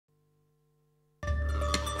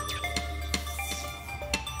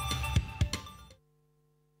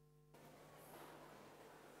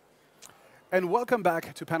And welcome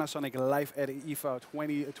back to Panasonic Live at IFA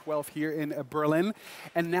 2012 here in Berlin.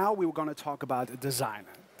 And now we're going to talk about design.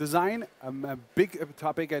 Design, a big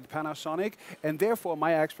topic at Panasonic, and therefore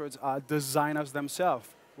my experts are designers themselves.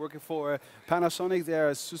 Working for Panasonic, there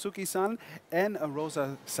is Suzuki-san and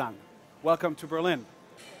Rosa-san. Welcome to Berlin.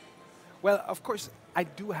 Well, of course, I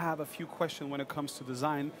do have a few questions when it comes to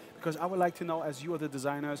design, because I would like to know, as you are the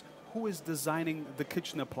designers, who is designing the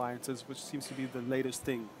kitchen appliances, which seems to be the latest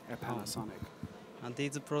thing at Panasonic? And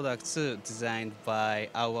these products are designed by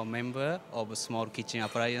our member of small kitchen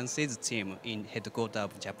appliances team in headquarters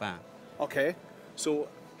of Japan. Okay, so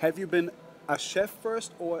have you been a chef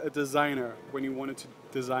first or a designer when you wanted to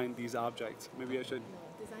design these objects? Maybe I should.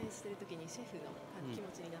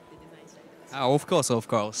 Of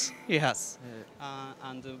course, yes.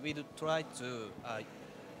 And we'd try to.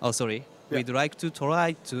 We'd like to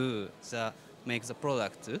try to make the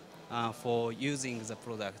product for using the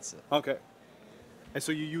products. Okay. And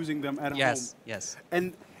so you're using them at home? Yes.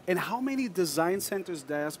 And how many design centers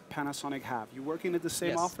does Panasonic have? You working at the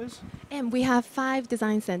same office? And we have 5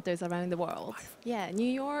 design centers around the world. Yeah,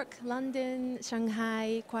 New York, London,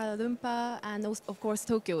 Shanghai, Kuala Lumpur, and also, of course,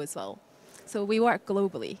 Tokyo as well. So we work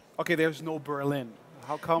globally. Okay, there's no Berlin.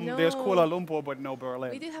 How come No. there's Kuala Lumpur but no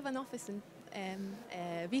Berlin? We do have an office in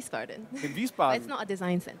Wiesbaden. In But Wiesbaden? it's not a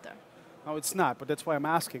design center. No, it's not, but that's why I'm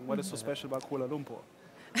asking. What is so special about Kuala Lumpur?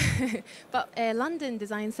 But London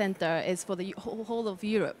Design Center is for the whole of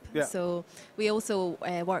Europe. Yeah. So we also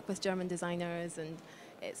work with German designers, and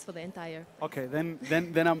it's for the entire. Okay,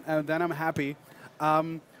 then I'm happy.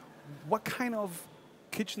 What kind of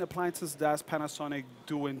kitchen appliances does Panasonic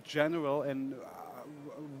do in general, and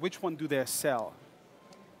which one do they sell?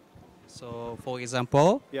 So, for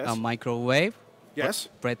example, Yes. a microwave, Yes.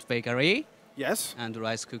 bread bakery, Yes. and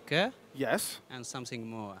rice cooker, Yes. and something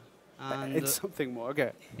more. And It's something more.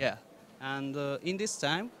 Okay. yeah, and in this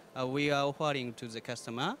time, we are offering to the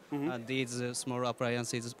customer these small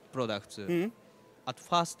appliances products at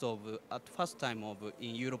first time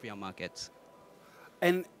in European markets.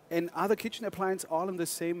 And are the kitchen appliances all in the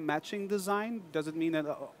same matching design? Does it mean that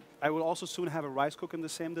I will also soon have a rice cooker in the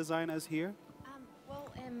same design as here?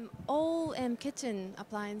 All kitchen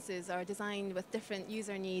appliances are designed with different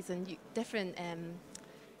user needs and different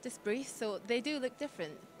just briefs, so they do look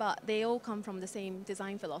different, but they all come from the same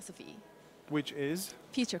design philosophy. Which is?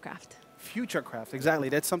 Futurecraft. Futurecraft, exactly.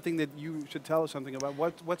 That's something that you should tell us something about.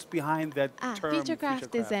 What's behind that term?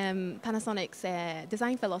 Futurecraft is Panasonic's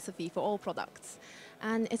design philosophy for all products.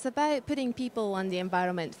 And it's about putting people and the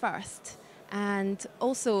environment first. And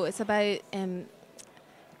also it's about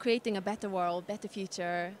creating a better world, better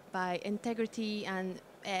future by integrity and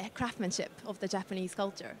craftsmanship of the Japanese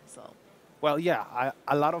culture. So. Well, yeah,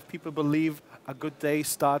 a lot of people believe a good day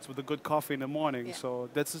starts with a good coffee in the morning. Yeah. So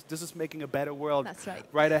this is making a better world. That's right.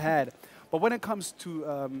 Right ahead. But when it comes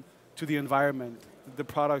to the environment, the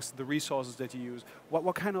products, the resources that you use,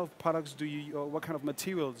 what kind of products do you, or what kind of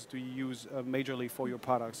materials do you use majorly for your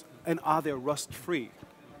products? And are they rust-free?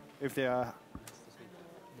 If they are.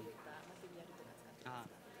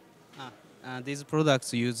 These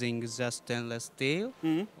products using just stainless steel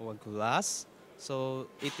or glass. So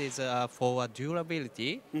it is for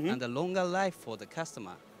durability and a longer life for the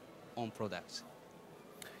customer on products.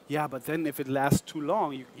 Yeah, but then if it lasts too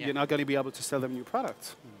long, you're not going to be able to sell them new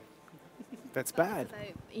products. That's bad.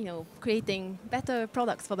 It's about, creating better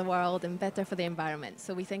products for the world and better for the environment.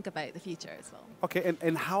 So we think about the future as well. Okay,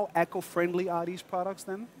 and how eco-friendly are these products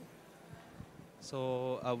then?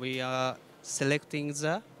 So we are selecting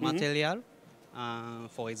the material.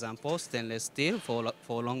 For example, stainless steel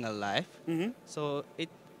for longer life. So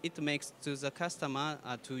it makes to the customer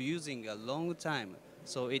to using a long time.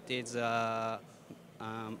 So it is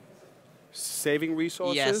saving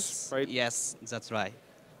resources, yes, right? Yes, that's right.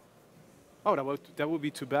 Oh, that would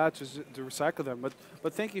be too bad to recycle them.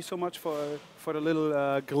 But thank you so much for the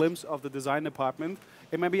little glimpse of the design department.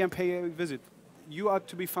 And maybe I'm paying a visit. You are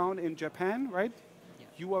to be found in Japan, right?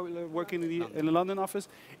 You are working in the London office,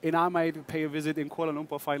 and I might pay a visit in Kuala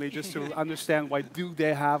Lumpur finally just to understand why do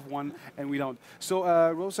they have one and we don't. So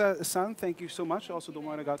Rosa-san, thank you so much. Also,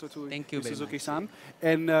 domo arigato to Suzuki-san.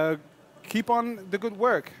 And keep on the good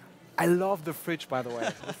work. I love the fridge, by the way.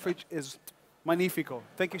 The fridge is magnifico.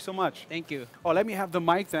 Thank you so much. Thank you. Oh, let me have the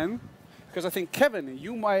mic then, because I think, Kevin,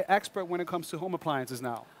 you're my expert when it comes to home appliances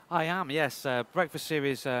now. I am, yes. Breakfast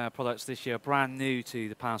series products this year, brand new to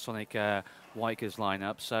the Panasonic white goods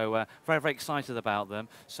lineup. So very, very excited about them.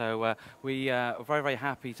 So we are very, very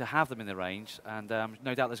happy to have them in the range. And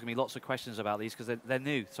no doubt there's going to be lots of questions about these because they're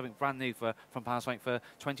new, something brand new from Panasonic for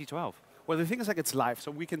 2012. Well, the thing is, like, it's live,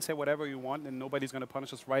 so we can say whatever you want, and nobody's going to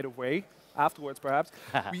punish us right away. Afterwards, perhaps.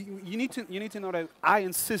 You need to know that I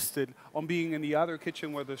insisted on being in the other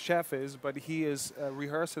kitchen where the chef is, but he is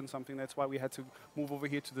rehearsing something. That's why we had to move over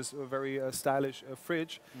here to this very stylish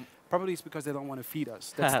fridge. Probably it's because they don't want to feed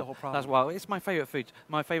us. That's the whole problem. That's well, it's my favourite food,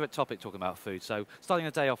 my favourite topic talking about food. So starting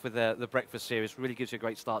the day off with the breakfast series really gives you a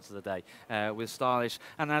great start to the day with stylish.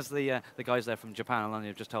 And as the guys there from Japan and London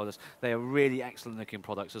have just told us, they are really excellent looking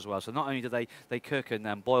products as well. So not only do they cook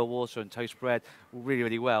and boil water and toast bread really,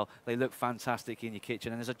 really well, they look fantastic in your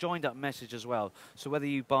kitchen. And there's a joined up message as well. So whether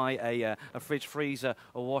you buy a fridge freezer,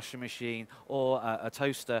 a washing machine, or a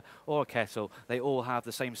toaster or a kettle, they all have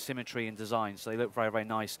the same symmetry and design. So they look very, very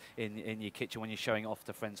nice in your kitchen when you're showing it off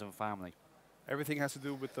to friends and family. Everything has to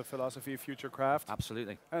do with the philosophy of future craft.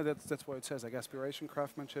 Absolutely. That's what it says, like aspiration,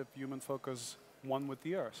 craftsmanship, human focus, one with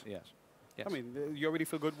the earth. Yes. Yes. I mean, you already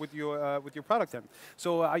feel good with your product then.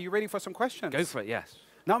 So are you ready for some questions? Go for it, yes.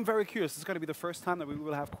 Now I'm very curious. This is going to be the first time that we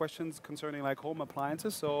will have questions concerning like home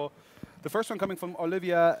appliances. So the first one coming from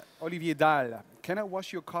Olivier Dahl. Can I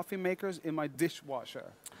wash your coffee makers in my dishwasher?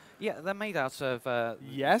 Yeah, they're made out of...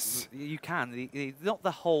 yes. You can. Not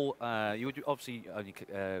the whole... you would obviously only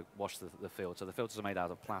wash the filter. The filters are made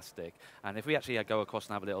out of plastic. And if we actually go across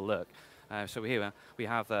and have a little look, so here we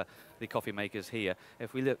have the coffee makers here.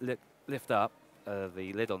 If we lift up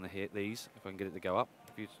the lid on these, if I can get it to go up.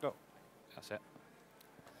 That's it.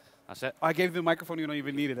 That's it. I gave the microphone, you don't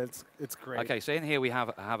even need it. It's great. Okay, so in here we have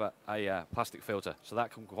a plastic filter. So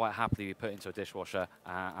that can quite happily be put into a dishwasher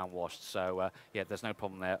and washed. So yeah, there's no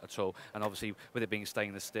problem there at all. And obviously with it being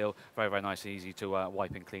stainless steel, very, very nice and easy to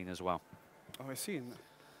wipe and clean as well. Oh, I see.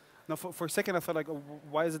 Now, for a second, I thought, like,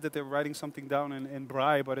 why is it that they're writing something down in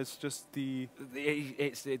Braille, but it's just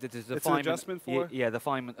It's an adjustment for? Yeah, the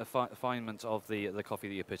refinement of the coffee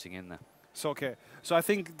that you're putting in there. So, okay. So I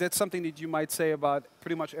think that's something that you might say about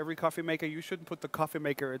pretty much every coffee maker. You shouldn't put the coffee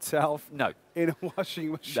maker itself in a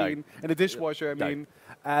washing machine, in a dishwasher. I mean,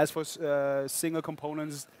 as for single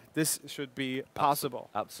components, this should be possible.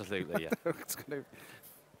 Absolutely, yeah. It's gonna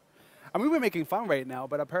I mean, we're making fun right now,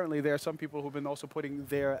 but apparently there are some people who've been also putting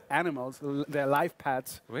their animals, their life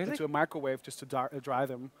pets, into a microwave just to dry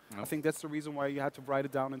them. I think that's the reason why you had to write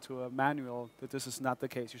it down into a manual that this is not the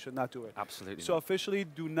case. You should not do it. Absolutely. So officially,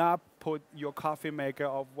 do not put your coffee maker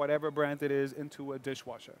of whatever brand it is into a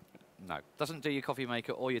dishwasher. No, doesn't do your coffee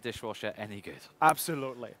maker or your dishwasher any good.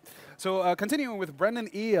 Absolutely. So continuing with Brendan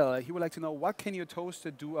Eel, he would like to know, what can your toaster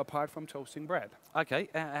do apart from toasting bread? Okay,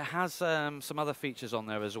 it has some other features on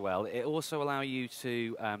there as well. It also allows you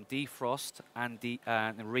to defrost and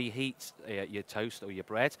reheat your toast or your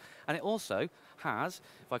bread. And it also has,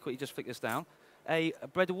 if I quickly just flick this down, a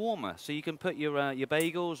bread warmer, so you can put your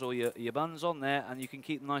bagels or your buns on there, and you can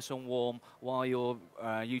keep them nice and warm while you're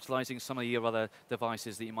utilising some of your other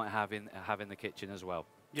devices that you might have in the kitchen as well.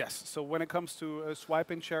 Yes. So when it comes to swipe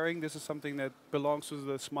and sharing, this is something that belongs to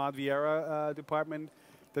the Smart Viera department.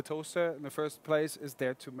 The toaster, in the first place, is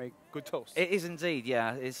there to make good toast. It is indeed,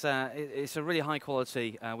 yeah. It's a really high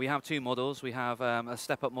quality. We have two models. We have a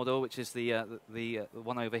step-up model, which is the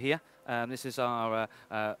one over here. This is our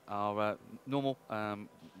normal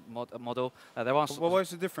model. There are. Well,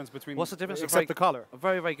 what's the difference between? What's the difference? Except the color. A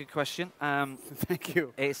very, very good question. Thank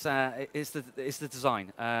you. It's the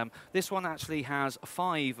design. This one actually has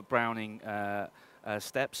 5 browning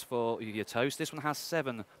steps for your toast. This one has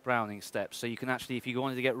 7 browning steps, so you can actually, if you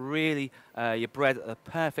wanted to get really your bread at the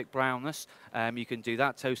perfect brownness, you can do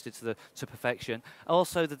that, toast it to perfection.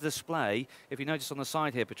 Also the display, if you notice on the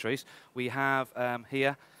side here, Patrice, we have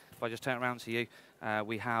here, if I just turn it around to you,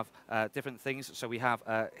 we have different things. So we have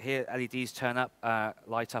here LEDs turn up,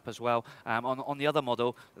 light up as well. On the other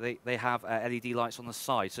model, they have LED lights on the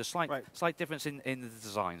side, so slight difference in the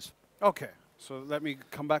designs. Okay. So let me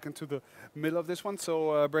come back into the middle of this one.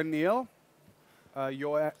 So, Brendan Neal,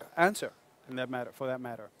 your answer in that matter, for that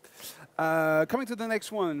matter. Coming to the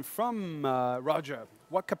next one from Roger.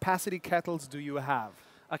 What capacity kettles do you have?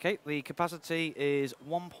 Okay, the capacity is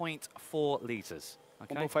 1.4 litres.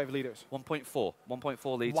 Okay. 1.5 litres.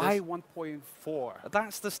 1.4 litres. Why 1.4?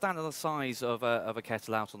 That's the standard size of a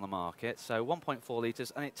kettle out on the market. So 1.4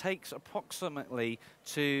 litres, and it takes approximately,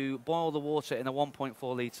 to boil the water in a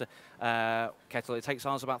 1.4 litre kettle, it takes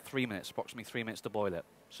ours about 3 minutes, approximately 3 minutes to boil it.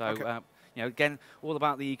 So, you know, again, all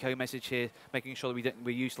about the eco message here, making sure that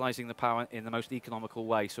we're utilising the power in the most economical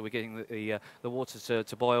way. So we're getting the water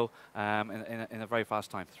to boil in a very fast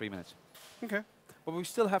time, 3 minutes. Okay. But we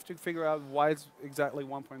still have to figure out why it's exactly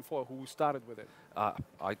 1.4, who started with it.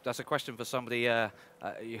 That's a question for somebody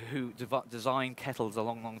who designed kettles a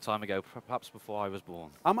long, long time ago, perhaps before I was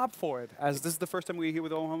born. I'm up for it, as this is the first time we're here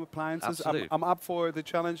with All Home Appliances. Absolutely. I'm up for the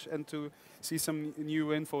challenge and to see some new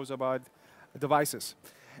infos about devices.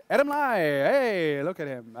 Adam Lai, hey, look at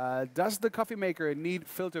him. Does the coffee maker need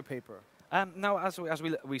filter paper? No, as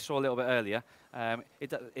we saw a little bit earlier,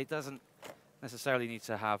 it doesn't necessarily need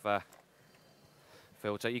to have a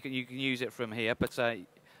filter. You can use it from here, but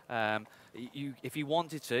if you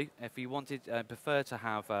prefer to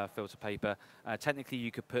have filter paper, technically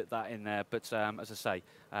you could put that in there. But as I say,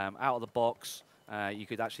 out of the box, you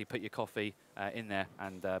could actually put your coffee in there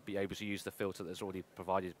and be able to use the filter that's already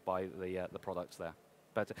provided by the products there.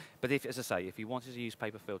 But if, as I say, if you wanted to use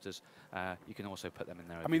paper filters, you can also put them in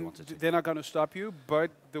there if you wanted to. They're not going to stop you,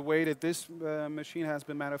 but the way that this machine has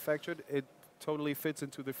been manufactured, it totally fits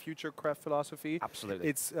into the future craft philosophy. Absolutely.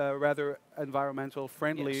 It's rather environmental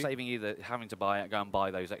friendly. Yeah, saving you having to go and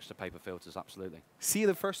buy those extra paper filters, absolutely. See,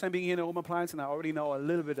 the first time being here in Home Appliance, and I already know a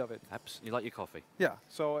little bit of it. You like your coffee? Yeah.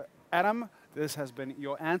 So, Adam, this has been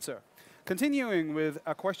your answer. Continuing with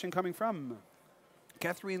a question coming from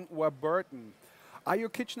Catherine Warburton. Are your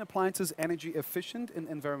kitchen appliances energy efficient and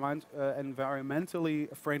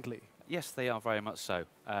environmentally friendly? Yes, they are very much so.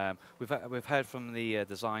 We've heard from the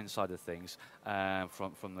design side of things,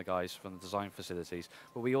 from the guys from the design facilities,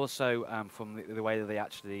 but we also from the way that they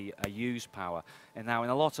actually use power. And now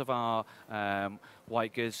in a lot of our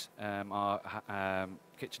white goods, our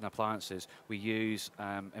kitchen appliances, we use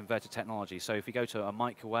inverter technology. So if you go to a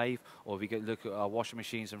microwave, or if you look at our washing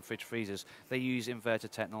machines and fridge freezers, they use inverter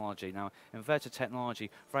technology. Now, inverter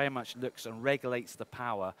technology very much looks and regulates the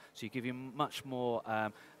power, so you give you much more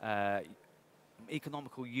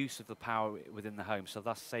economical use of the power within the home, so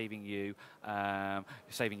thus saving you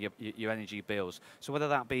your energy bills. So whether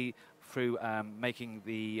that be through making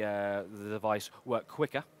the device work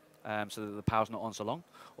quicker, so that the power's not on so long,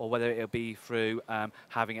 or whether it'll be through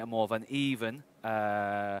having a more of an even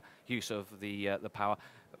use of the power.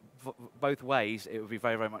 Both ways, it would be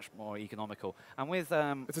very, very much more economical. And with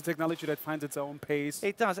it's a technology that finds its own pace.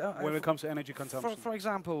 It does when it comes to energy consumption. For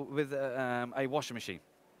example, with a washing machine.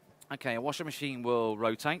 Okay, a washing machine will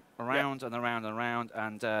rotate around and around and around,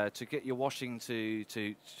 and to get your washing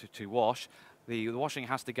to wash, the washing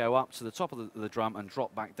has to go up to the top of the drum and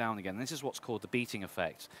drop back down again. This is what's called the beating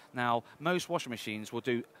effect. Now, most washing machines will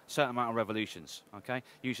do a certain amount of revolutions, okay?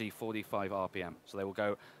 Usually 45 RPM, so they will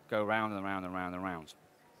go round and around and around and around.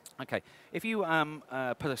 Okay, if you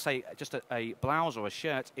put, say, just a blouse or a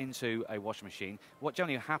shirt into a washing machine, what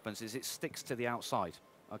generally happens is it sticks to the outside,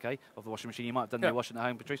 okay, of the washing machine. You might have done your washing at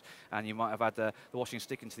home, Patrice, and you might have had the washing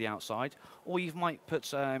sticking to the outside, or you might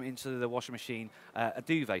put into the washing machine a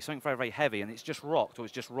duvet, something very, very heavy, and it's just rocked, or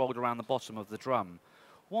it's just rolled around the bottom of the drum.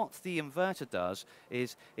 What the inverter does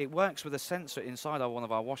is it works with a sensor inside one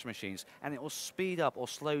of our washing machines, and it will speed up or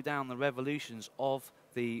slow down the revolutions of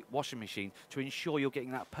the washing machine to ensure you're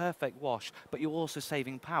getting that perfect wash, but you're also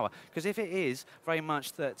saving power. Because if it is very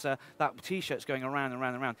much that that T-shirt's going around and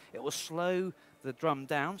around and around, it will slow the drum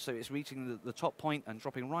down, so it's reaching the top point and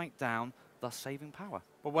dropping right down, thus saving power.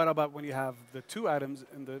 But what about when you have the two items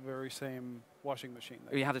in the very same washing machine?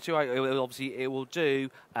 You have the two items, obviously it will do,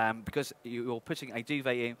 because you're putting a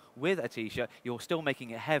duvet in with a T-shirt, you're still making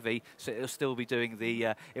it heavy, so it'll still be doing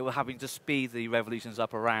the, it will having to speed the revolutions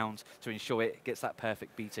up around to ensure it gets that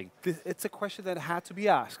perfect beating. It's a question that had to be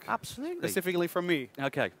asked. Absolutely. Specifically from me.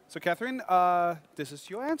 Okay. So Catherine, this is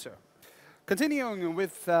your answer. Continuing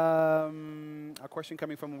with a question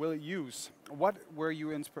coming from Will Hughes. What were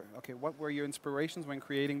your inspirations when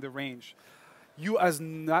creating the range? You as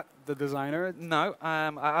not the designer? No,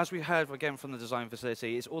 as we heard again from the design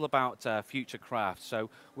facility, it's all about future craft. So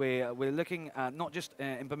we're looking at not just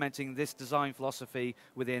implementing this design philosophy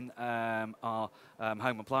within our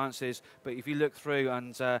home appliances, but if you look through,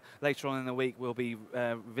 and later on in the week we'll be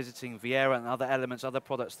visiting Viera and other elements, other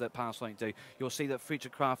products that Panasonic do, you'll see that future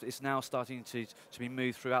craft is now starting to be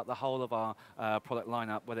moved throughout the whole of our product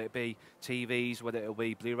lineup, whether it be TVs, whether it will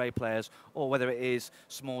be Blu-ray players, or whether it is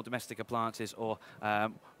small domestic appliances or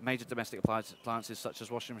major domestic appliances such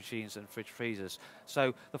as washing machines and fridge freezers.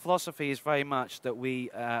 So the philosophy is very much that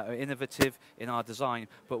we are innovative in our design,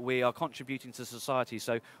 but we are contributing to society.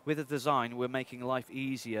 So with the design, we're making life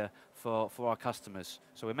easier for our customers.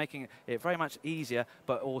 So we're making it very much easier,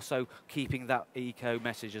 but also keeping that eco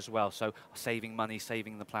message as well. So saving money,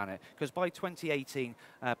 saving the planet. Because by 2018,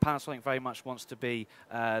 Panasonic very much wants to be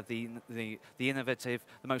the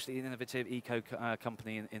most innovative eco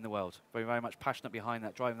company in the world. We're very much passionate behind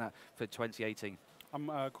that, driving that for 2018. I'm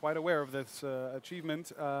quite aware of this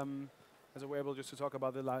achievement, as we were able just to talk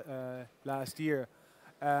about it last year.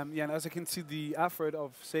 Yeah, and as I can see the effort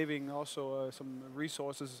of saving also some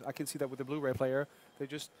resources, I can see that with the Blu-ray player, they're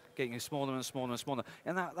just getting smaller and smaller and smaller.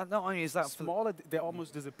 And that not only is that smaller, they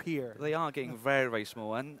almost disappear. They are getting very, very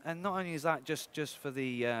small. And not only is that just for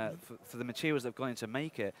the for the materials that have gone in to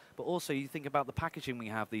make it, but also you think about the packaging we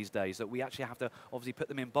have these days, that we actually have to obviously put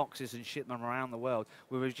them in boxes and ship them around the world.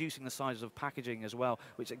 We're reducing the size of packaging as well,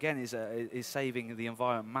 which again is saving the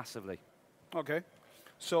environment massively. Okay.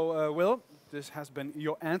 So, Will, this has been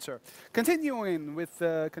your answer. Continuing with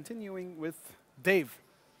Dave.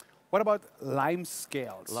 What about lime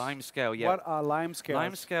scales? Lime scale, yeah. What are lime scales?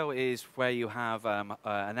 Lime scale is where you have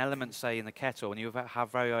an element, say, in the kettle, and you have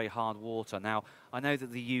very, very hard water. Now, I know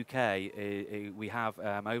that the UK, we have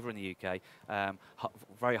over in the UK,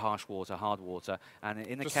 very harsh water, hard water, and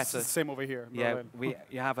in the kettle. The same over here. Yeah,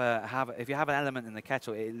 if you have an element in the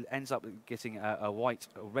kettle, it ends up getting a white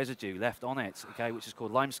residue left on it, okay, which is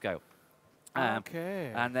called lime scale.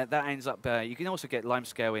 Okay. And that ends up, you can also get lime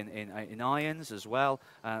scale in irons as well,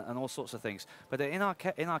 and all sorts of things. But in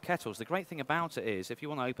our kettles, the great thing about it is, if you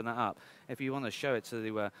want to open that up, if you want to show it to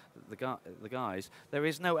the guys, there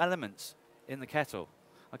is no elements in the kettle.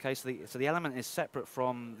 Okay, so the element is separate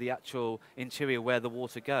from the actual interior where the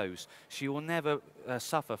water goes. So you will never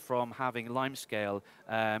suffer from having lime scale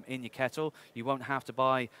in your kettle. You won't have to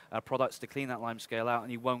buy products to clean that lime scale out,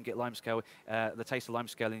 and you won't get lime scale, the taste of lime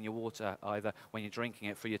scale in your water either when you're drinking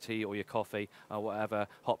it for your tea or your coffee or whatever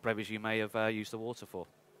hot beverage you may have used the water for.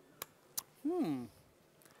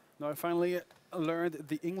 Now I finally learned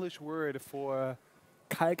the English word for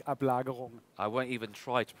Kalkablagerung. I won't even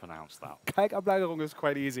try to pronounce that. Kalkablagerung is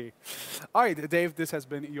quite easy. All right, Dave, this has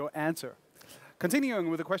been your answer. Continuing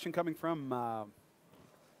with a question coming from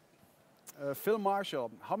Phil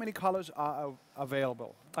Marshall. How many colors are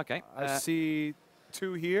available? Okay. I see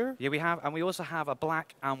 2 here. Yeah, we have, and we also have a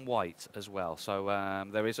black and white as well. So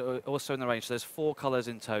there is also in the range. So there's 4 colors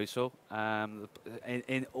in total.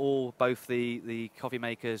 In all, both the coffee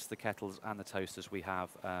makers, the kettles, and the toasters, we have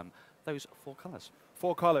those 4 colors.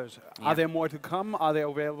 4 colors. Yeah. Are there more to come? Are they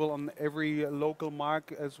available on every local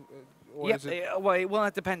mark as? Yep. Well, it will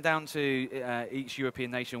depend down to each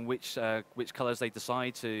European nation which colours they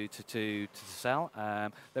decide to sell.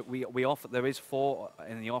 That we offer, there is 4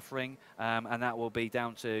 in the offering, and that will be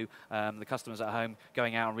down to the customers at home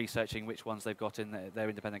going out and researching which ones they've got in their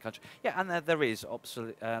independent country. Yeah, and there is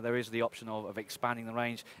the option of expanding the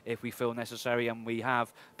range if we feel necessary, and we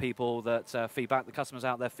have people that feedback, the customers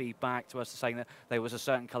out there feedback to us saying that there was a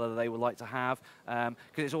certain colour that they would like to have, because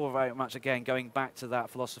it's all very much again going back to that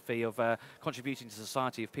philosophy of contributing to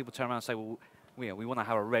society. If people turn around and say, well, we want to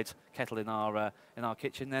have a red kettle in our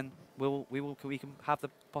kitchen, then we can have the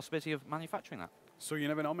possibility of manufacturing that. So you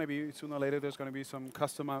never know, maybe sooner or later there's going to be some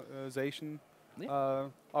customization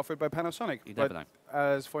offered by Panasonic. You never know.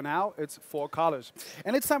 As for now, it's 4 colors.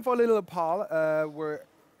 And it's time for a little poll where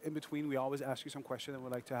in between we always ask you some questions, and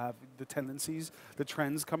we'd like to have the tendencies, the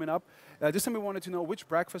trends coming up. This time we wanted to know, which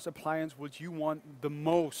breakfast appliance would you want the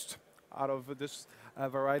most out of this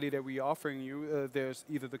variety that we're offering you? There's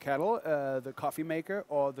either the kettle, the coffee maker,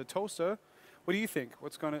 or the toaster. What do you think?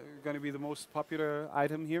 What's going to be the most popular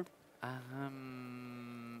item here?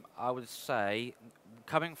 I would say,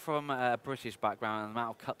 coming from a British background and the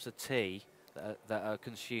amount of cups of tea that are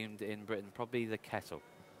consumed in Britain, probably the kettle.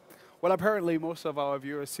 Well, apparently most of our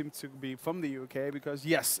viewers seem to be from the UK, because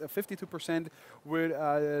yes, 52% would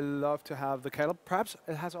love to have the kettle. Perhaps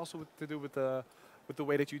it has also to do with the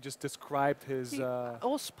way that you just described his...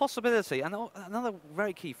 Also possibility. And another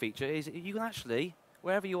very key feature is you can actually,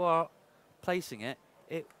 wherever you are placing it,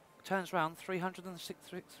 it turns around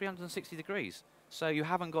 360 degrees. So you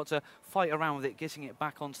haven't got to fight around with it, getting it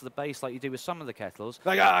back onto the base like you do with some of the kettles.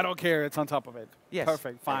 Like, I don't care, it's on top of it. Yes.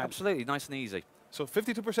 Perfect, fine. Absolutely, nice and easy. So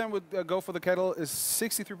 52% would go for the kettle, is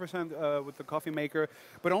 63% with the coffee maker,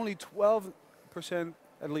 but only 12%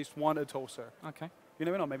 at least want a toaster. Okay. You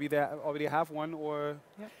never know, maybe they already have one, or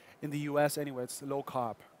in the US anyway, it's low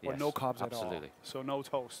carb, or no carbs at all. So no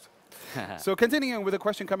toast. So continuing with a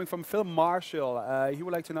question coming from Phil Marshall, he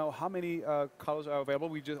would like to know how many colors are available.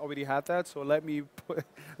 We just already had that, so let me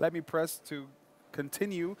press to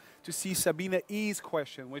continue to see Sabina E's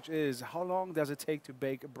question, which is, how long does it take to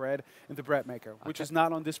bake bread in the bread maker, which is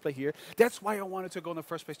not on display here. That's why I wanted to go in the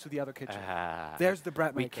first place to the other kitchen. There's the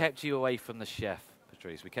bread maker. We kept you away from the chef,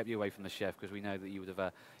 Patrice. We kept you away from the chef because we know that you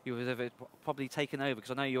would have probably taken over,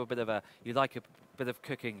 because I know you're a bit of you like a bit of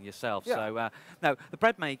cooking yourself. Yeah. So no, the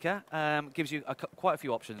bread maker gives you quite a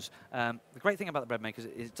few options. The great thing about the bread maker is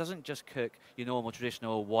it doesn't just cook your normal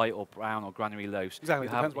traditional white or brown or granary loaves. Exactly.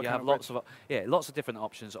 You have lots of different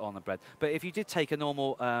options on the bread. But if you did take a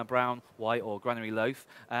normal brown, white or granary loaf,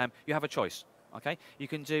 you have a choice. Okay, you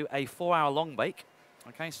can do a 4-hour long bake.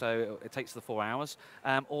 Okay, so it takes the 4 hours,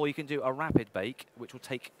 or you can do a rapid bake, which will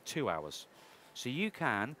take 2 hours. So you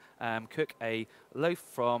can cook a loaf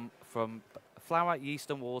from flour, yeast,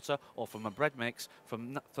 and water, or from a bread mix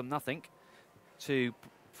from nothing to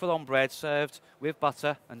full-on bread served with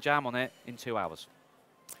butter and jam on it in 2 hours.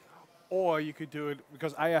 Or you could do it,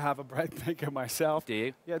 because I have a bread maker myself. Do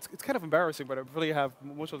you? Yeah, it's kind of embarrassing, but I really have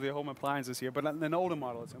most of the home appliances here. But in older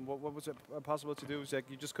models, and what was it possible to do is that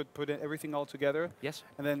you just could put everything all together. Yes.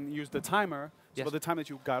 And then use the timer. So Yes. by the time that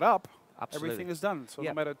you got up, Absolutely. everything is done. So Yeah.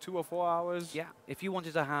 no matter 2 or 4 hours. Yeah, if you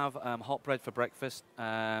wanted to have hot bread for breakfast,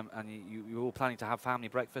 and you're all planning to have family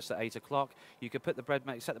breakfast at 8 o'clock, you could put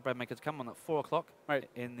set the bread maker to come on at 4 o'clock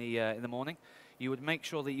in the morning. You would make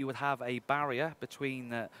sure that you would have a barrier between.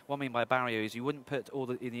 What I mean by barrier is you wouldn't put all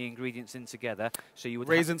the ingredients in together. So you would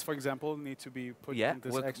raisins, for example, need to be put in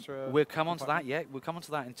this we'll, extra. We'll come on to that. Yeah, we'll come on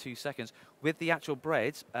to that in 2 seconds. With the actual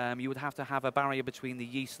bread, you would have to have a barrier between the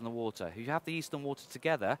yeast and the water. If you have the yeast and water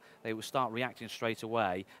together, they will start reacting straight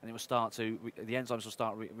away, and it will start to the enzymes will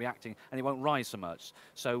start reacting, and it won't rise so much.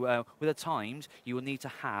 So with the times, you will need to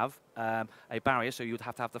have a barrier. So you would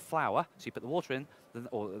have to have the flour. So you put the water in,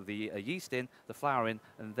 or the yeast in, the flour in,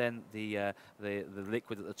 and then the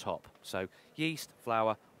liquid at the top. So yeast,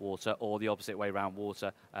 flour, water, or the opposite way around: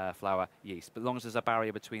 water, flour, yeast. But as long as there's a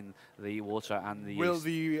barrier between the water and the yeast. Will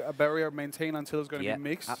the barrier maintain until it's going to be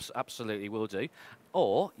mixed? Absolutely will do.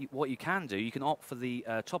 Or what you can do, you can opt for the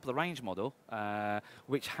top of the range model,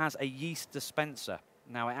 which has a yeast dispenser.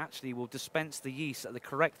 Now, it actually will dispense the yeast at the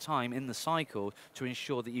correct time in the cycle to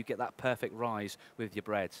ensure that you get that perfect rise with your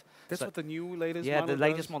bread. That's what the new latest model model the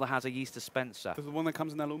latest does? model has a yeast dispenser. The one that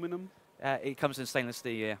comes in aluminum? It comes in stainless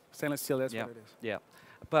steel, yeah. Stainless steel, that's what it is. Yeah.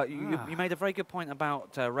 But you made a very good point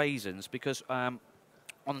about raisins, because on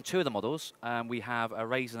 2 of the models, we have a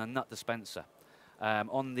raisin and nut dispenser.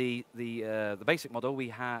 On the basic model,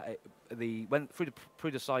 we went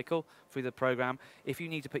through the cycle, through the program. If you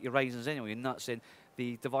need to put your raisins in or your nuts in,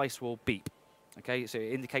 the device will beep. Okay, so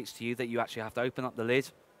it indicates to you that you actually have to open up the lid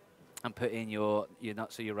and put in your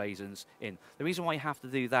nuts or your raisins in. The reason why you have to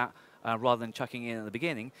do that rather than chucking in at the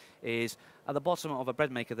beginning is at the bottom of a bread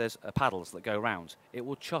maker there's paddles that go around. It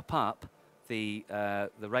will chop up the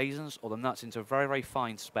raisins or the nuts into very, very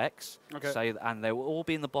fine specks. Okay. So, and they will all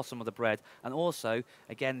be in the bottom of the bread. And also,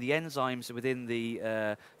 again, the enzymes within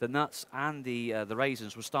the nuts and the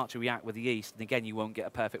raisins will start to react with the yeast. And again, you won't get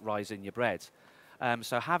a perfect rise in your bread.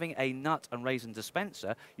 So having a nut and raisin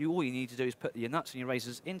dispenser, all you need to do is put your nuts and your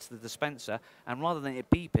raisins into the dispenser, and rather than it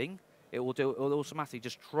beeping, it will automatically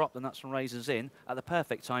just drop the nuts and raisins in at the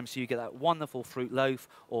perfect time, so you get that wonderful fruit loaf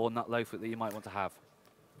or nut loaf that you might want to have.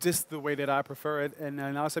 Just the way that I prefer it. And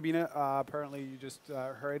now, Sabine, apparently you just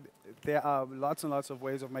heard there are lots and lots of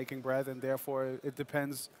ways of making bread, and therefore it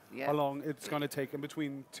depends how long it's going to take, in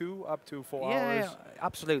between 2 up to 4 hours. Yeah,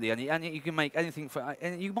 absolutely. And you can make anything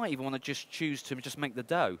and you might even want to just choose to just make the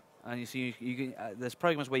dough. And you see, you can, there's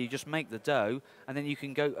programs where you just make the dough, and then you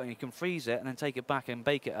can go and you can freeze it and then take it back and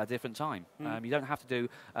bake it at a different time. You don't have to do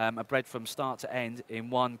a bread from start to end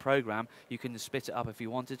in one program. You can split it up if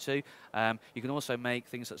you wanted to. You can also make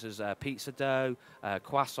things such as pizza dough,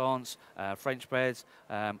 croissants, French breads.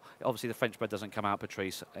 Obviously, the French bread doesn't come out,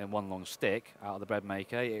 Patrice, in one long stick out of the bread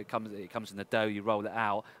maker. It comes in the dough. You roll it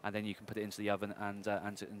out, and then you can put it into the oven and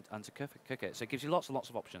to cook it. So it gives you lots and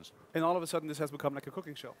lots of options. And all of a sudden, this has become like a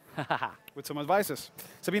cooking show. With some advices.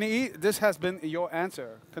 Sabine E., this has been your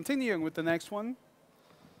answer. Continuing with the next one.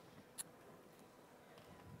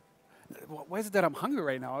 Why is it that I'm hungry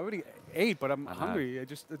right now? I already ate, but I'm hungry. I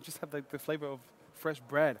just have like the flavor of fresh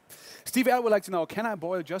bread. Steve L. would like to know, can I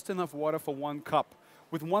boil just enough water for 1 cup?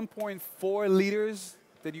 With 1.4 liters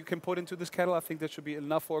that you can put into this kettle, I think that should be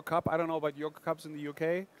enough for a cup. I don't know about your cups in the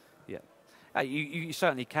UK. Yeah, you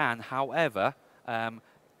certainly can. However,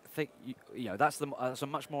 that's a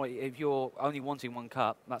much more, if you're only wanting 1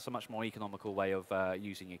 cup, that's a much more economical way of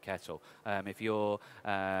using your kettle. If you're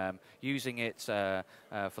using it for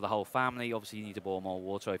the whole family, obviously you need to boil more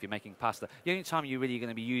water. If you're making pasta, the only time you're really going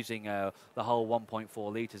to be using the whole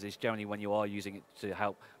 1.4 litres is generally when you are using it to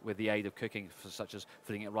help with the aid of cooking, such as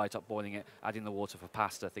filling it right up, boiling it, adding the water for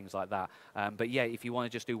pasta, things like that. But yeah, if you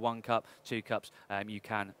want to just do 1 cup, 2 cups, you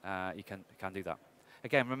can do that.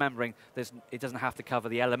 again, remembering it doesn't have to cover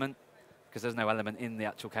the element, because there's no element in the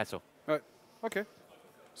actual kettle. Right. Okay.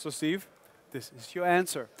 So, Steve, this is your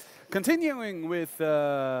answer. Continuing with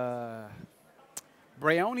Brownie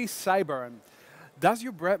Cyburn. Does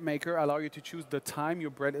your bread maker allow you to choose the time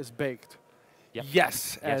your bread is baked? Yep.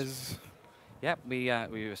 Yes. Yes. Yep, we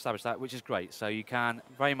established that, which is great. So you can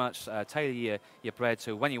very much tailor your bread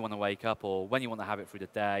to when you want to wake up or when you want to have it through the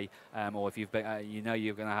day, or if you've been, you know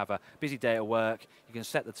you're going to have a busy day at work, you can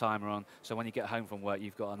set the timer on. So when you get home from work,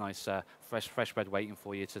 you've got a nice fresh bread waiting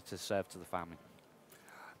for you to serve to the family.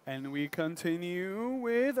 And we continue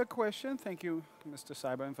with a question. Thank you, Mr.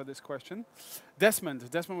 Cyburn, for this question. Desmond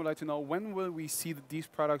would like to know, when will we see these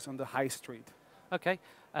products on the high street? Okay.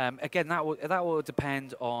 Again, that will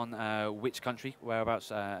depend on which country,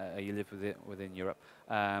 whereabouts you live within Europe.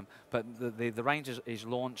 But the range is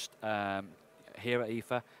launched here at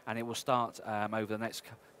IFA, and it will start over the next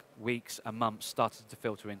weeks and months, starting to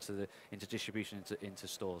filter into distribution into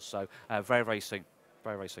stores. So very soon,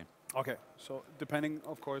 very soon. Okay. So depending,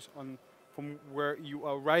 of course, on from where you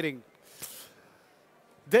are writing.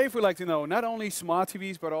 Dave would like to know, not only smart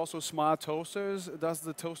TVs but also smart toasters. Does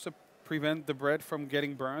the toaster prevent the bread from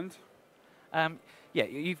getting burned? Yeah,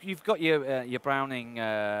 you've got your Browning.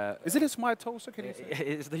 Is it a smart toaster? Can you say?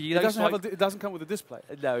 It doesn't come with a display.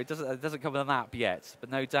 No, it doesn't come with an app yet. But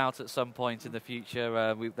no doubt at some point in the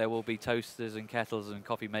future there will be toasters and kettles and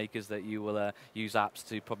coffee makers that you will use apps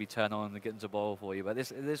to probably turn on and get them to boil for you. But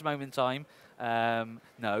at this moment in time,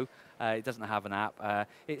 no, it doesn't have an app.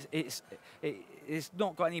 It's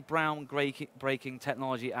not got any brown breaking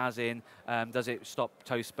technology, as in does it stop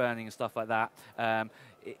toast burning and stuff like that.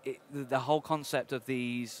 The whole concept of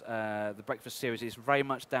these, the breakfast series, is very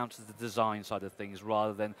much down to the design side of things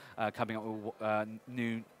rather than coming up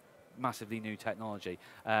with massively new technology.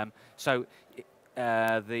 So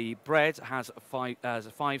the bread has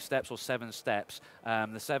 5 steps or 7 steps.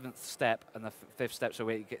 The 7th step and the 5th step, so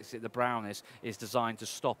where it gets the brownness, is designed to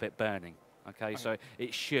stop it burning. Okay, so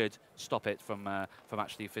it should stop it from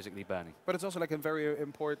actually physically burning. But it's also like a very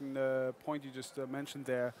important point you just mentioned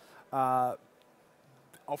there.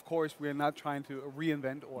 Of course, we're not trying to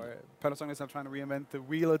reinvent, or Panasonic is not trying to reinvent the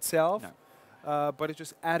wheel itself, no. But it's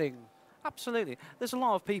just adding. Absolutely. There's a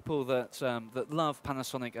lot of people that love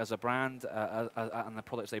Panasonic as a brand and the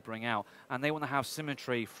products they bring out, and they want to have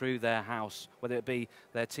symmetry through their house, whether it be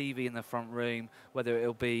their TV in the front room, whether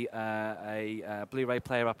it'll be a Blu-ray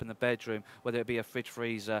player up in the bedroom, whether it be a fridge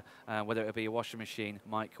freezer, whether it be a washing machine,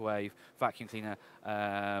 microwave, vacuum cleaner,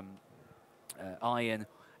 iron.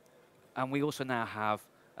 And we also now have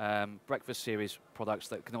breakfast series products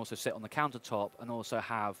that can also sit on the countertop and also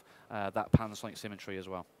have that Panasonic symmetry as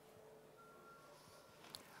well.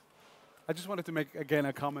 I just wanted to make, again,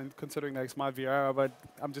 a comment considering like Smart VR, but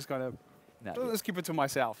I'm just going to, let's keep it to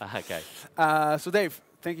myself. Okay. So Dave,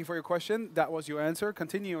 thank you for your question. That was your answer.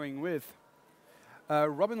 Continuing with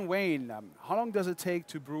Robin Wayne, how long does it take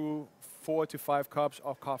to brew 4 to 5 cups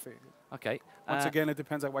of coffee? Okay. Once again, it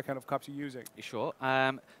depends on what kind of cups you're using. Sure.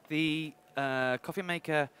 The coffee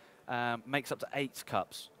maker makes up to 8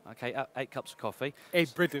 cups. Okay, 8 cups of coffee.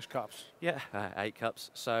 8 British cups. Yeah, 8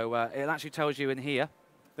 cups. So it actually tells you in here.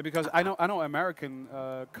 Because I know American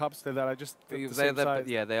cups that are just the same size.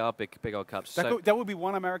 Yeah, they are big old cups. That would be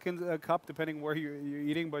 1 American cup, depending where you're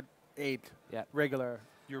eating, but 8 regular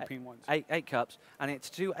European ones. 8 cups, and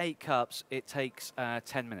to do 8 cups, it takes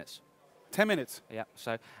 10 minutes. 10 minutes. Yeah.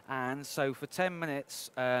 So for 10 minutes,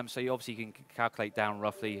 so you obviously can calculate down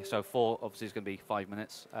roughly. So 4 obviously is going to be 5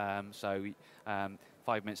 minutes.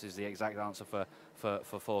 5 minutes is the exact answer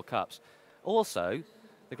for 4 cups. Also,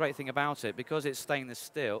 the great thing about it, because it's stainless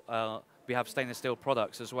steel, we have stainless steel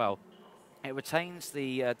products as well. It retains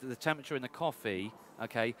the temperature in the coffee,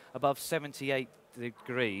 okay, above 78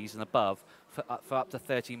 degrees and above for up to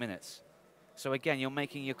 30 minutes. So again, you're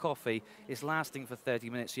making your coffee, it's lasting for 30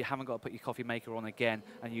 minutes, so you haven't got to put your coffee maker on again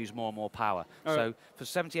and use more and more power. So for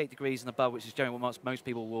 78 degrees and above, which is generally what most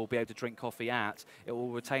people will be able to drink coffee at, it will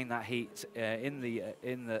retain that heat in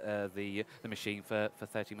the machine for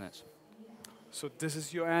 30 minutes. So this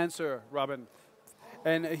is your answer, Robin.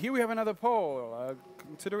 And here we have another poll.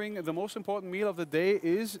 Considering the most important meal of the day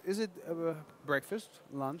is it breakfast,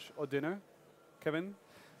 lunch, or dinner? Kevin?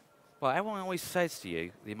 Well, everyone always says to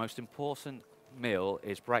you the most important meal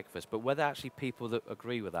is breakfast, but whether actually people that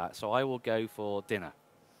agree with that, so I will go for dinner.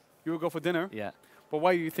 You will go for dinner? Yeah. But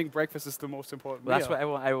why do you think breakfast is the most important meal? That's what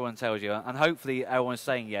everyone tells you, and hopefully everyone's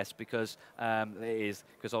saying yes, because it is,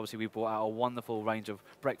 because obviously we brought out a wonderful range of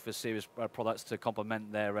breakfast series products to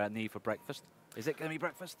complement their need for breakfast. Is it going to be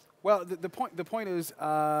breakfast? Well, the point is,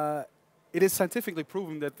 it is scientifically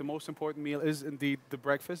proven that the most important meal is indeed the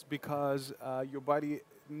breakfast, because your body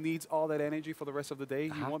needs all that energy for the rest of the day.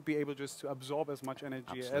 You won't be able just to absorb as much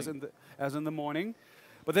energy as in the morning.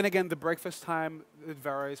 But then again, the breakfast time, it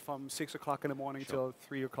varies from 6 o'clock in the morning till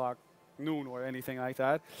 3 o'clock noon or anything like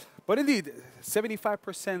that. But indeed,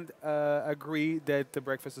 75% agree that the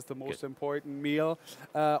breakfast is the most important meal.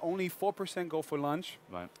 Only 4% go for lunch,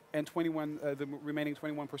 and the remaining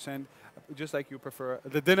 21%, just like you, prefer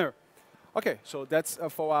the dinner. Okay, so that's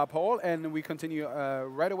for our poll, and we continue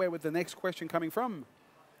right away with the next question coming from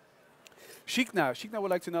Shikna. Shikna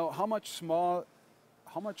would like to know how much small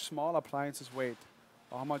appliances weight,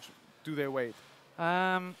 or how much do they weigh?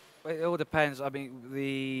 It all depends. I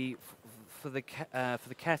mean, for the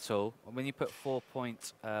kettle, when you put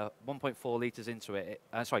 1.4 liters into it,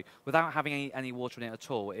 sorry, without having any water in it at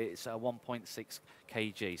all, it's 1.6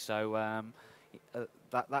 kg. So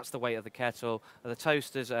that's the weight of the kettle. The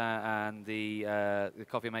toasters and the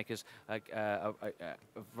coffee makers are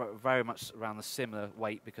very much around the similar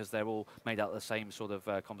weight, because they're all made out of the same sort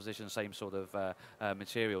of composition, same sort of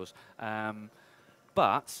materials.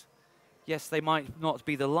 But yes, they might not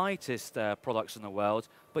be the lightest products in the world,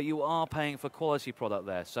 but you are paying for quality product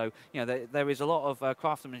there. So, you know, there is a lot of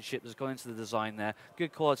craftsmanship that's gone into the design there,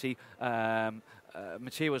 good quality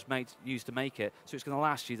materials used to make it, so it's going to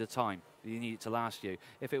last you the time you need it to last you.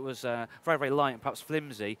 If it was very, very light and perhaps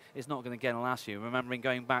flimsy, it's not going to again last you. Remembering,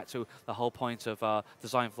 going back to the whole point of our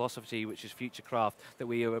design philosophy, which is future craft, that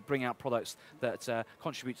we bring out products that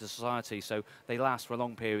contribute to society, so they last for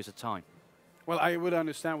long periods of time. Well, I would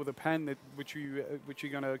understand with a pen which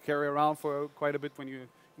you're going to carry around for quite a bit when you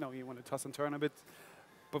want to toss and turn a bit.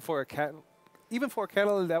 But for a kettle, even for a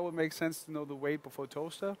kettle, that would make sense to know the weight before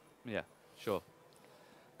toaster. Yeah, sure.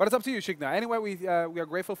 But it's up to you, Shikna. Anyway, we are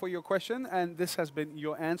grateful for your question, and this has been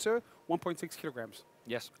your answer: 1.6 kilograms.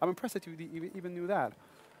 Yes. I'm impressed that you even knew that.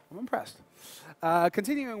 I'm impressed.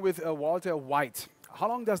 Continuing with Walter White, how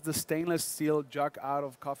long does the stainless steel jug out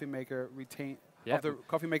of coffee maker retain? Of the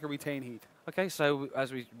coffee maker retain heat? Okay, so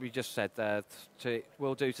as we just said,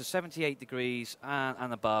 we'll do to 78 degrees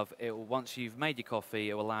and above. Once you've made your coffee,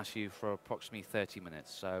 it will last you for approximately 30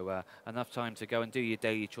 minutes. So enough time to go and do your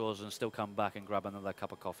daily chores and still come back and grab another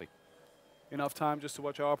cup of coffee. Enough time just to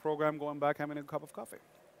watch our program, going back, having a cup of coffee.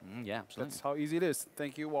 Yeah, absolutely. That's how easy it is.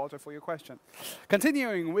 Thank you, Walter, for your question.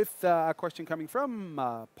 Continuing with a question coming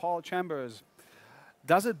from Paul Chambers.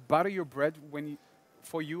 Does it butter your bread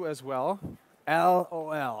for you as well?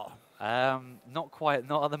 LOL. Not quite,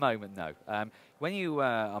 not at the moment, no. When you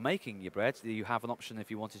are making your bread, you have an option if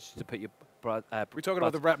you wanted to put your bread. We're talking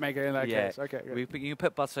about the bread maker in that case. Okay. Good. You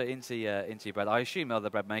put butter into your bread. I assume the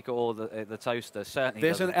bread maker or the toaster certainly.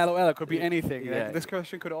 There's an LOL. It could be anything. Yeah. This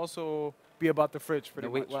question could also be about the fridge, pretty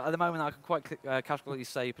much. Well, at the moment, I can quite categorically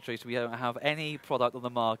say, Patrice, we don't have any product on the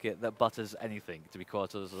market that butters anything, to be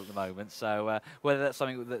quite honest, at the moment. So whether that's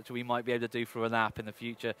something that we might be able to do for an app in the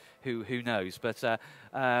future, who knows? But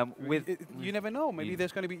you never know. Maybe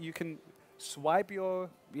there's going to be, you can swipe your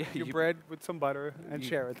bread with some butter and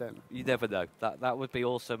share it then. You never know. That would be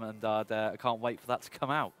awesome, and I can't wait for that to come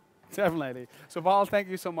out. Definitely. So, Paul, thank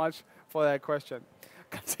you so much for that question.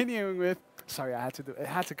 Continuing with, sorry, it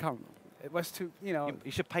had to come. It was too, You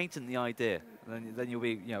should patent the idea. Then you'll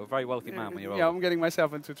be, a very wealthy man when you're old. Yeah, I'm getting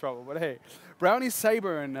myself into trouble. But hey, Brownie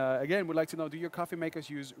Sayburn, again, would like to know, do your coffee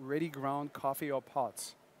makers use ready ground coffee or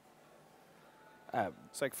pots?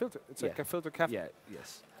 It's like filter. It's like a filter cafe. Yeah.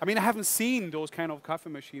 Yes. I mean, I haven't seen those kind of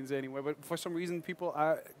coffee machines anywhere, but for some reason, people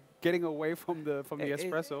are getting away from the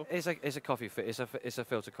espresso. It's a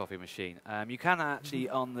filter coffee machine. You can actually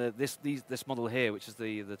on this model here, which is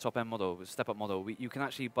the top end model, step up model. You can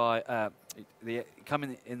actually buy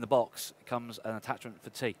coming in the box. It comes an attachment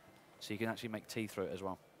for tea, so you can actually make tea through it as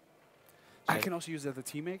well. So I can also use it as a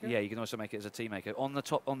tea maker? Yeah, you can also make it as a tea maker. On the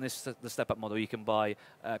top, on the step-up model, you can buy,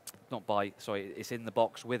 it's in the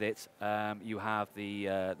box with it. You have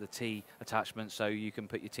the tea attachment, so you can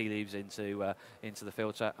put your tea leaves into the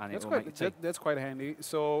filter, and it will make tea. That's quite handy.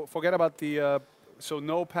 So forget about the, so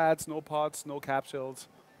no pads, no pots, no capsules.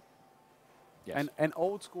 Yes. And an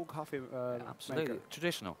old school coffee absolutely. maker.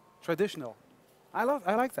 Traditional. I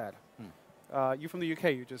like that. You're from the UK.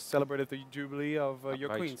 You just celebrated the jubilee of your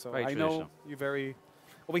queen, so I know you're very.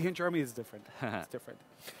 Over here in Germany, it's different. It's different.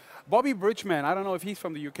 Bobby Bridgman, I don't know if he's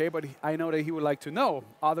from the UK, but I know that he would like to know,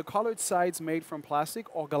 are the colored sides made from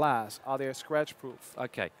plastic or glass? Are they scratch proof?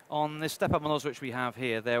 Okay, on the step-up models which we have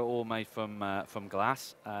here, they're all made from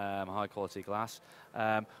glass, high quality glass.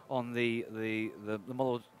 On the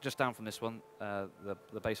model just down from this one,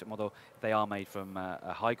 the basic model, they are made from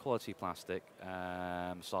a high quality plastic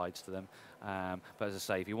sides to them. But as I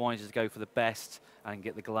say, if you wanted to go for the best and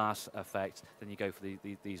get the glass effect, then you go for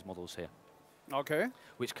these models here. Okay.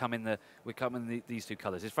 Which come in these two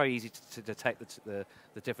colours. It's very easy to detect the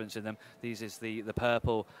difference in them. These is the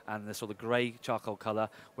purple and the sort of grey charcoal colour,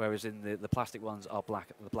 whereas in the plastic ones are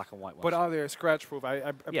the black and white ones. But are they scratch proof?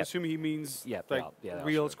 I presume he means like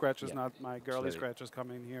real scratches, not my girly scratches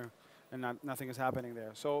come in here, and nothing is happening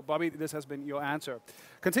there. So Bobby, this has been your answer.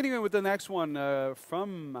 Continuing with the next one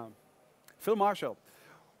from Phil Marshall.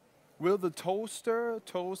 Will the toaster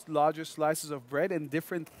toast larger slices of bread in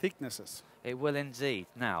different thicknesses? It will indeed.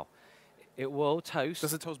 Now, it will toast.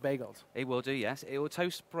 Does it toast bagels? It will do, yes. It will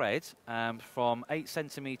toast bread from 8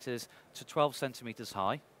 centimetres to 12 centimetres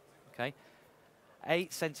high, okay?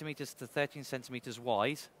 8 centimetres to 13 centimetres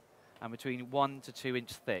wide, and between 1 to 2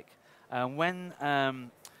 inch thick.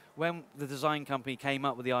 When the design company came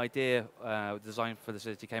up with the idea, design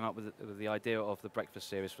facility came up with the idea of the breakfast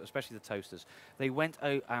series, especially the toasters, they went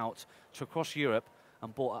out to across Europe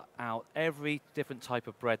and bought out every different type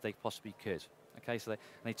of bread they possibly could. Okay, so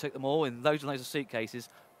they took them all in loads and loads of suitcases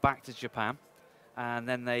back to Japan, and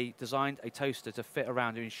then they designed a toaster to fit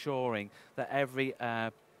around, ensuring that every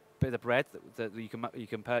bit of bread that you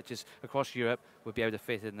can purchase across Europe would be able to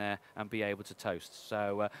fit in there and be able to toast.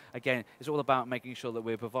 So again, it's all about making sure that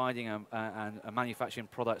we're providing and manufacturing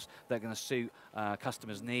products that are going to suit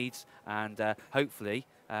customers' needs, and hopefully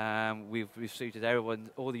we've suited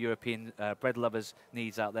everyone, all the European bread lovers'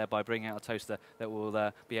 needs out there by bringing out a toaster that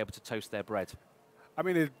will be able to toast their bread. I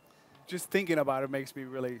mean, just thinking about it makes me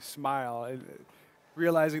really smile.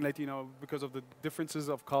 Realizing that, because of the differences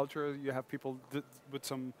of culture, you have people with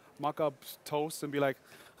some mock-up toast and be like,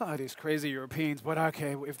 oh, these crazy Europeans, but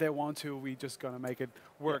okay, if they want to, we just gonna make it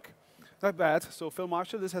work. Yeah. Not bad. So Phil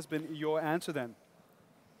Marshall, this has been your answer then.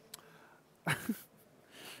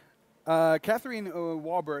 Catherine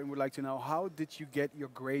Warburton would like to know, how did you get your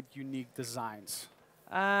great, unique designs?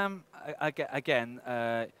 Again,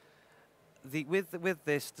 with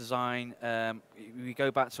this design, we go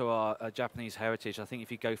back to our Japanese heritage. I think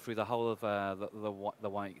if you go through the whole of the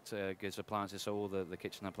white goods appliances, so all the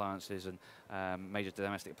kitchen appliances and major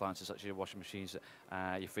domestic appliances such as your washing machines,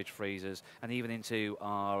 your fridge, freezers, and even into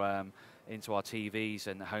our TVs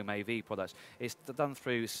and home AV products, it's done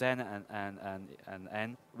through Sen and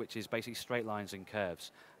En, which is basically straight lines and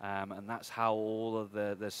curves. And that's how all of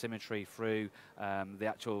the symmetry through the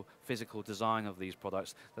actual physical design of these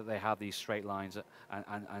products, that they have these straight lines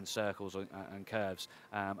and circles and curves,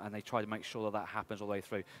 and they try to make sure that happens all the way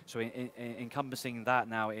through. So encompassing that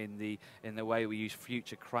now in the way we use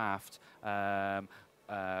future craft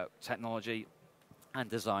technology and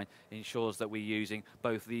design ensures that we're using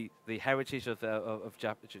both the heritage of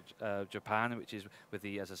Japan, which is with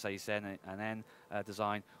the, as I say, Sen and En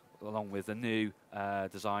design, along with the new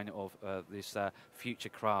design of this future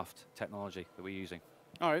craft technology that we're using.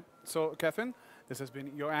 All right, so Catherine, this has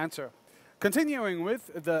been your answer. Continuing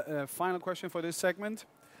with the final question for this segment,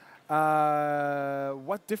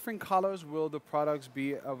 what different colors will the products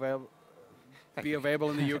be available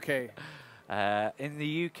in the UK? In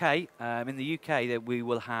the UK, that we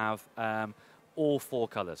will have all 4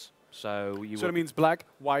 colours. So it means black,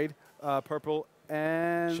 white, purple,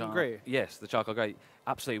 and grey. Yes, the charcoal grey.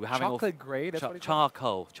 Absolutely, we're having chocolate grey. That's what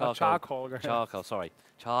charcoal. Charcoal grey. Charcoal. Sorry,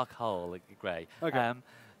 charcoal grey. Okay.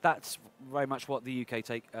 That's very much what the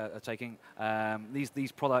UK are taking.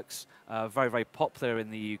 These products are very, very popular in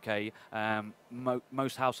the UK.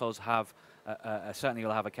 Most households have. Certainly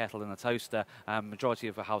will have a kettle and a toaster. Majority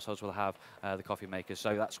of the households will have the coffee makers,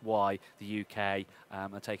 so that's why the UK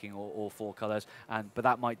are taking all 4 colours. But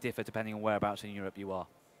that might differ depending on whereabouts in Europe you are.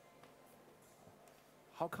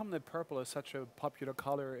 How come that purple is such a popular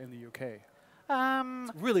colour in the UK?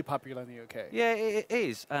 It's really popular in the UK. Yeah, it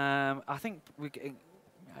is. I think we're getting.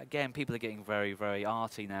 Again, people are getting very, very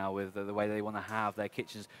arty now with the way they want to have their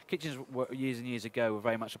kitchens. Kitchens years and years ago were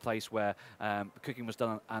very much a place where cooking was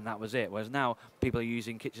done and that was it. Whereas now people are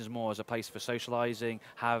using kitchens more as a place for socialising,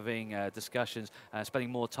 having discussions, spending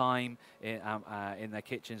more time in their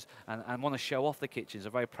kitchens, and want to show off the kitchens.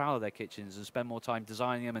 They're very proud of their kitchens and spend more time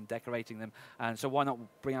designing them and decorating them. And so why not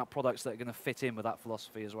bring out products that are going to fit in with that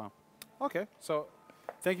philosophy as well? Okay, so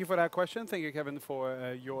thank you for that question. Thank you, Kevin,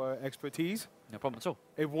 for your expertise. No problem at all.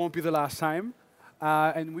 It won't be the last time.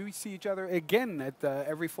 And we see each other again at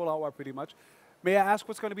every full hour pretty much. May I ask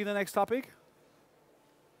what's going to be the next topic?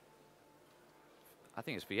 I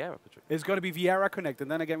think it's Viera, Patrick. It's going to be Viera Connect. And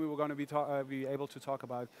then again, we were going to be able to talk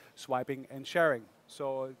about swiping and sharing.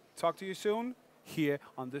 So talk to you soon here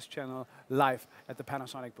on this channel live at the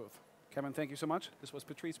Panasonic booth. Cameron, thank you so much. This was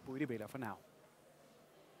Patrice Bouidibela for now.